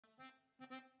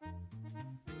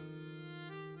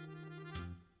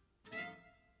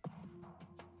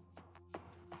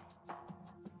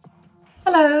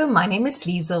Hello, my name is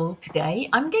Liesel. Today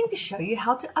I'm going to show you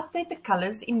how to update the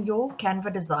colors in your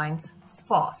Canva designs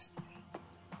fast.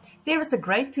 There is a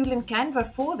great tool in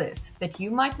Canva for this that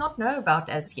you might not know about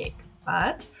as yet.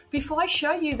 But before I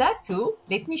show you that tool,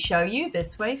 let me show you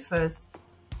this way first.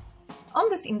 On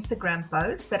this Instagram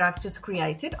post that I've just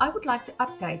created, I would like to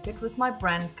update it with my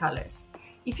brand colors.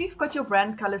 If you've got your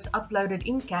brand colors uploaded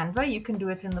in Canva, you can do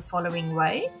it in the following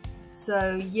way.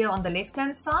 So here on the left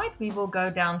hand side, we will go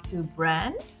down to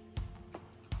brand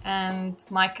and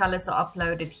my colors are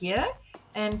uploaded here.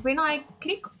 And when I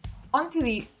click onto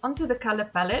the color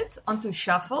palette, onto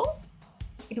shuffle,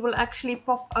 it will actually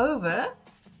pop over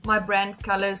my brand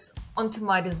colors onto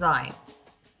my design.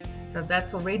 So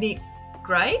that's already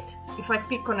great. If I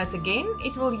click on it again,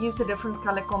 it will use a different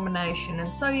color combination.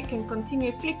 And so you can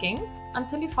continue clicking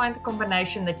until you find the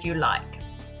combination that you like.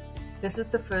 This is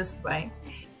the first way.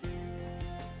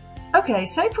 Okay,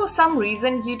 say for some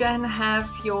reason you don't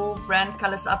have your brand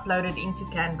colors uploaded into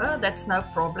Canva, that's no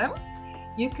problem.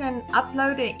 You can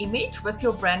upload an image with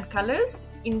your brand colors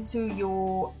into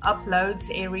your uploads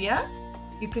area.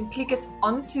 You can click it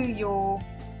onto your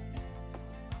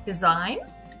design.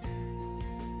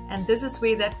 And this is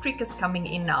where that trick is coming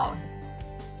in now.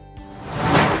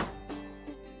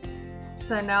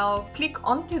 So now click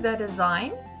onto the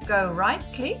design, go right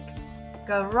click,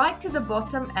 go right to the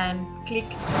bottom and click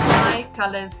Apply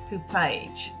Colors to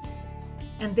Page.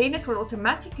 And then it will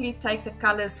automatically take the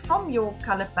colors from your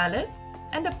color palette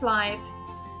and apply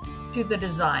it to the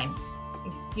design.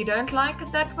 If you don't like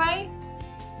it that way,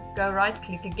 go right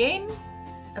click again,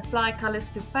 Apply Colors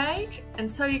to Page,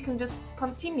 and so you can just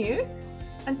continue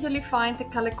until you find the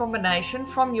color combination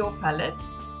from your palette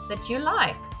that you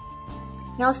like.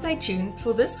 Now stay tuned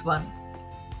for this one.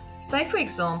 Say for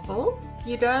example,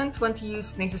 you don't want to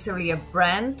use necessarily a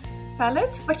brand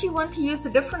palette, but you want to use a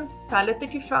different palette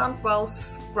that you found while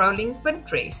scrolling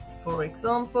Pinterest. For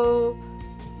example,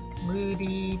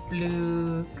 Moody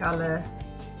Blue Color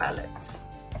Palette.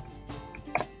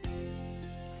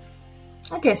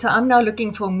 Okay, so I'm now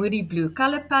looking for Moody Blue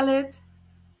Color Palette.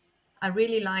 I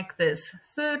really like this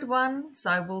third one, so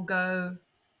I will go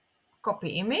copy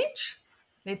image.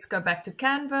 Let's go back to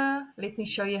Canva. Let me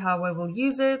show you how I will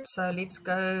use it. So let's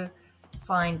go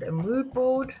find a mood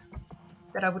board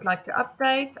that I would like to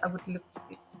update.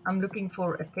 I'm looking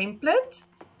for a template,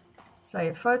 say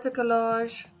a photo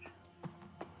collage.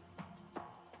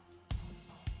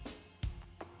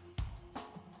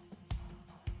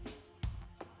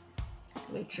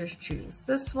 Let's just choose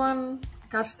this one,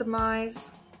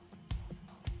 customize.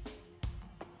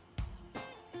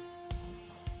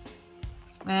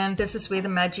 And this is where the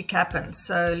magic happens.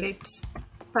 So let's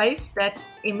paste that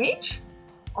image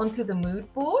onto the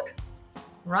mood board,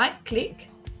 right click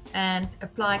and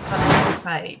apply colors to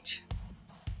page.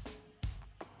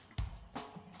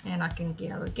 And I can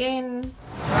go again,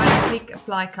 right click,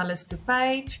 apply colors to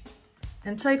page.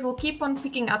 And so it will keep on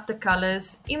picking up the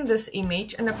colors in this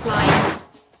image and applying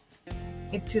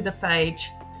it to the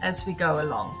page as we go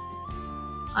along.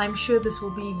 I'm sure this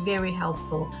will be very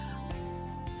helpful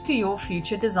to your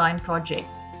future design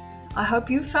projects. I hope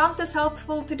you found this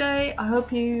helpful today. I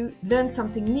hope you learned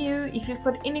something new. If you've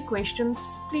got any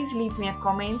questions, please leave me a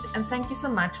comment, and thank you so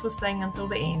much for staying until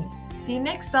the end. See you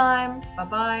next time. Bye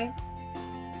bye.